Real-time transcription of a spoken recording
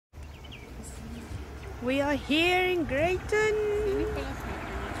We are here in Greyton.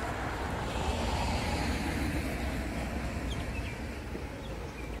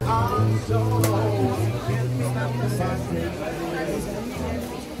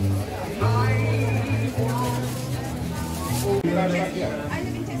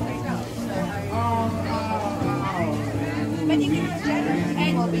 But you can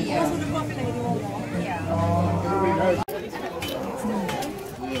and will be here.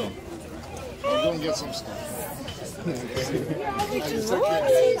 I'll go and get some stuff.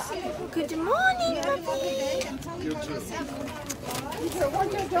 Good morning, puppy. You too.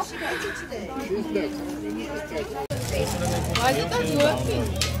 Why is it not working?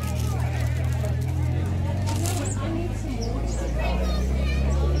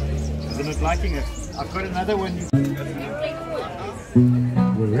 Isn't it liking it? I've got another one.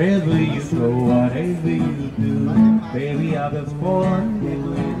 Wherever you go, whatever you do, baby, I've been born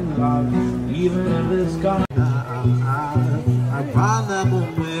in love, even in the sky.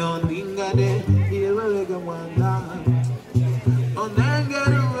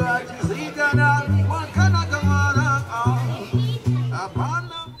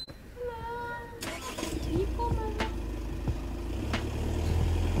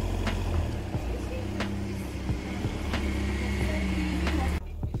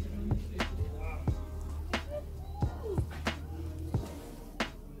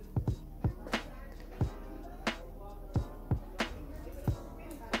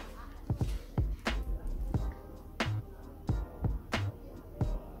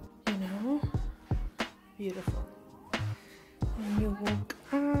 Beautiful. And you walk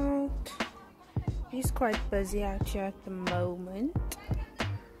out. He's quite busy out here at the moment.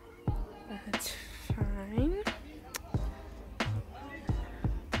 That's fine.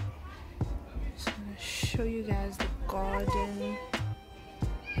 Just gonna show you guys the garden.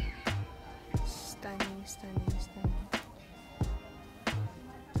 Stunning, stunning, stunning.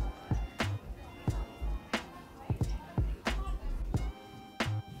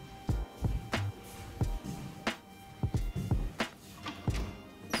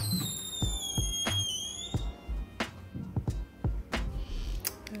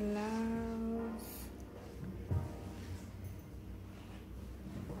 Love.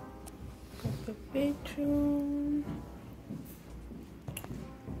 Got the bedroom.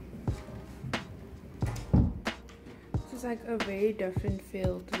 This is like a very different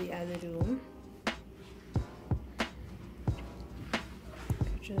feel to the other room.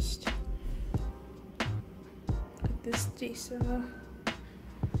 Just got this dresser.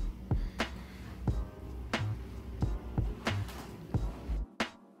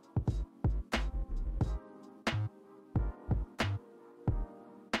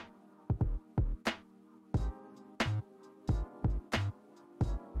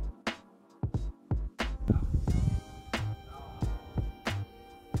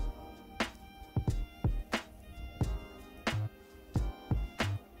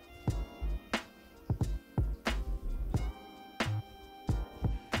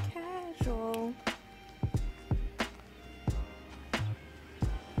 Casual.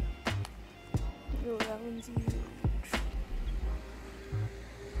 Oh, that one's huge.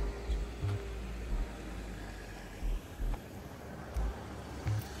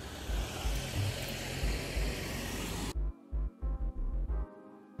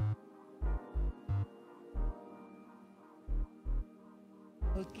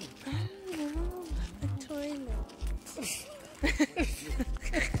 Oh, a toilet.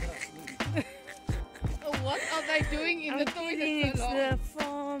 What are they doing in the toilet? It's the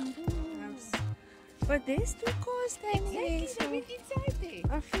farmhouse. But there's two cars standing there. Exactly, they went inside there.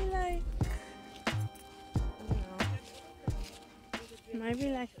 I feel like, I don't know, maybe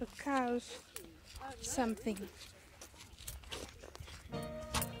like a cow's something.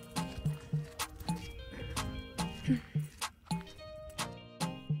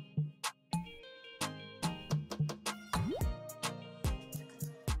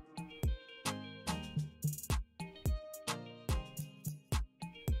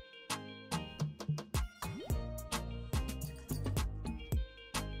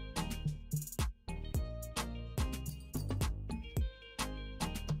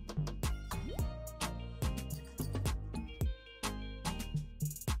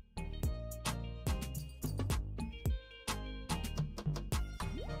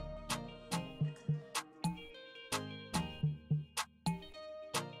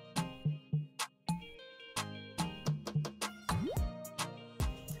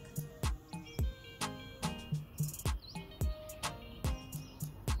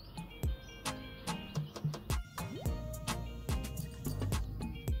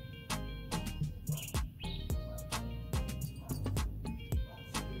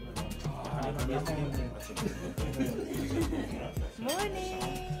 Morning.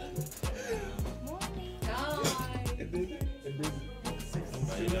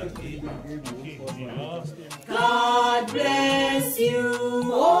 God bless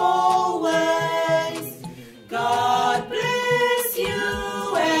you always. God bless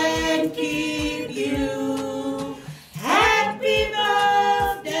you and keep you. Happy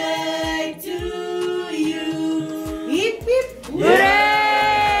birthday to you. Hip hip hooray!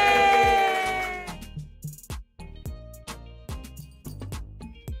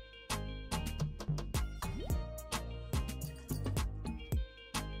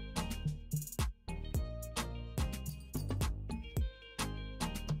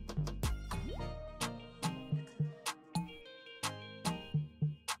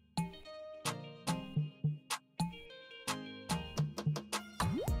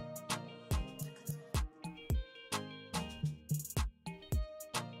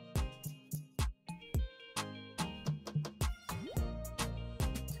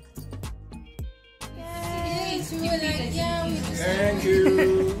 Thank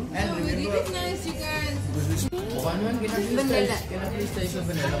you. And we recognize you guys.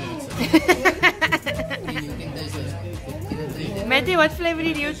 Matthew, what flavor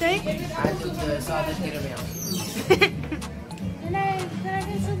did you take? I took the salted caramel.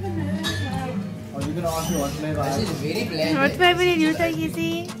 Oh, you're gonna ask me what flavor? This is very bland. What flavor did you take,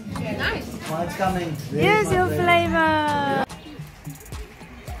 Izzy? Nice. Oh, it's coming. Here's your flavor.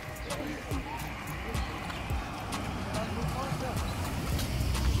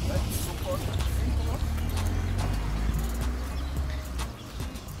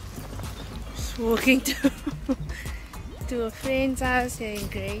 Just walking to a friend's house here in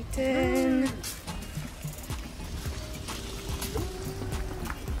Greyton.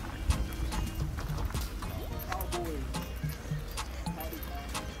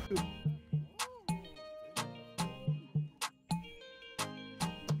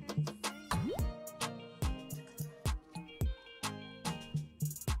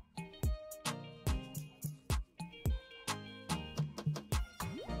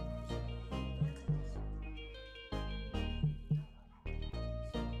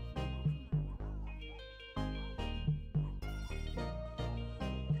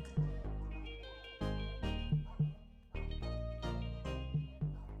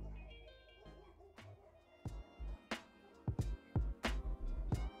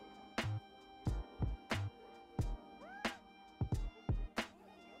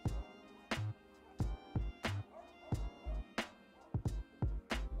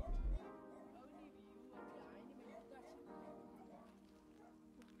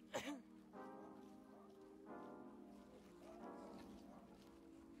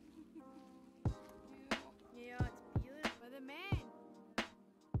 Yeah, it's beautiful for the man.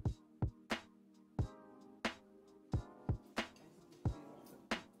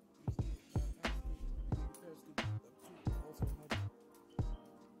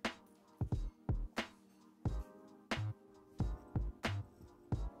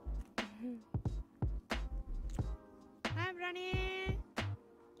 Hi, Bronny.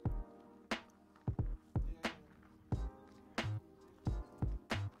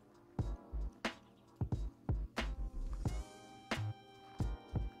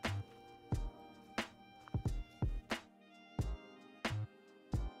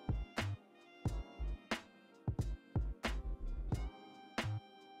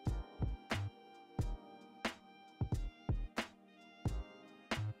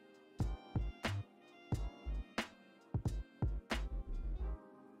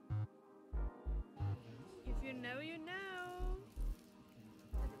 If you know, you know.